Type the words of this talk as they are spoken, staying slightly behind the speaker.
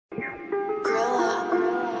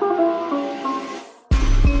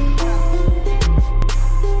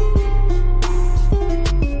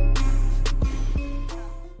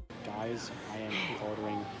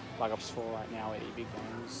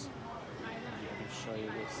show you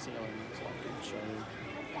the ceiling so I can show you.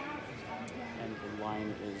 And the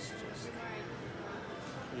line is just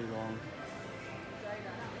pretty long.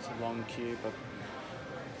 It's a long queue, but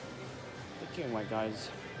I can't wait, guys.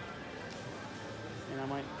 And I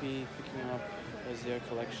might be picking up Ezio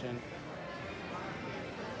Collection.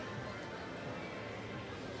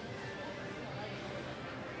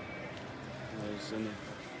 There's an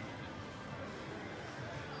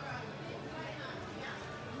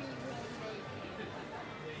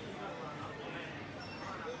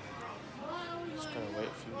just gotta wait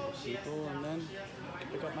for more people and then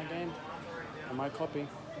pick up my game or my copy.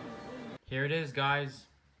 Here it is, guys.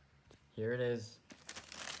 Here it is.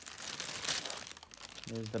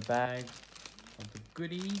 There's the bag of the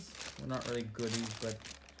goodies. Well, not really goodies, but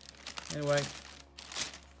anyway,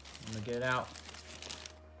 I'm gonna get it out.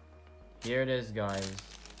 Here it is, guys.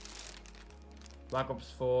 Black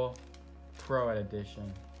Ops 4 Pro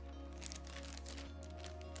Edition.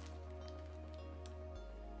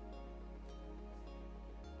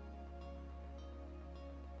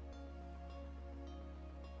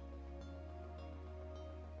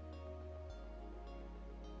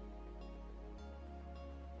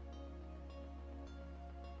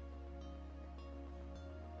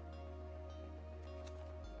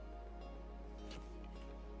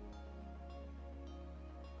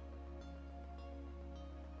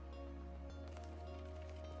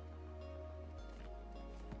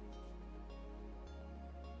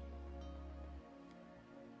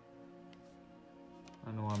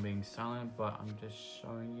 I know I'm being silent, but I'm just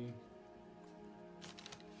showing you.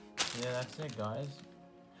 Yeah, that's it, guys.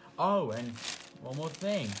 Oh, and one more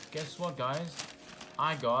thing. Guess what, guys?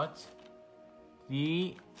 I got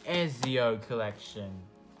the Ezio Collection.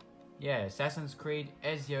 Yeah, Assassin's Creed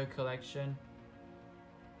Ezio Collection.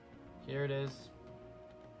 Here it is.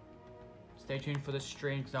 Stay tuned for the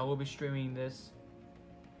stream, because I will be streaming this.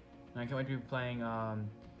 And I can't wait to be playing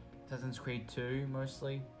Assassin's Creed 2,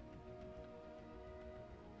 mostly.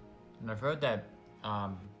 And I've heard that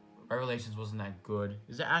Revelations wasn't that good.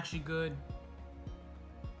 Is it actually good?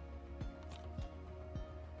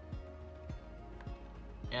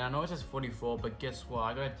 And I know it says 44, but guess what?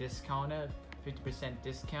 I got a discount, 50%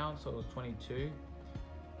 discount, so it was 22.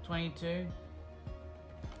 22?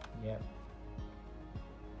 Yep.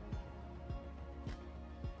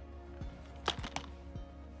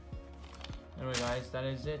 Anyway, guys, that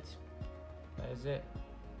is it. That is it.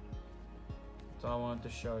 That's all I wanted to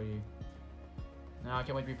show you. Now I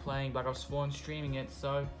can't wait to be playing Black Ops 4 and streaming it,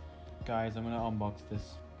 so guys, I'm gonna unbox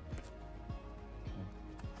this.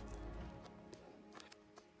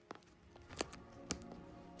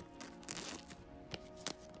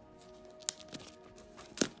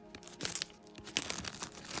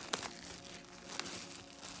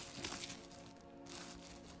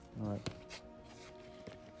 Alright.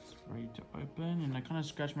 It's ready to open, and I kind of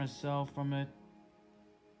scratched myself from it.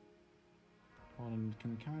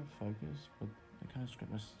 Can the camera focus? But I kind of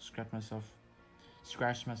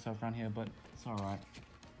scratched myself around here, but it's alright.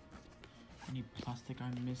 Any plastic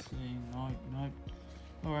I'm missing? Nope.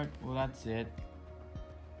 Alright, well that's it.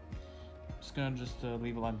 Just gonna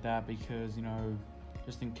leave it like that because, you know,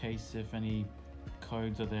 just in case if any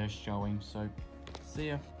codes are there showing. So, see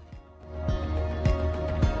ya.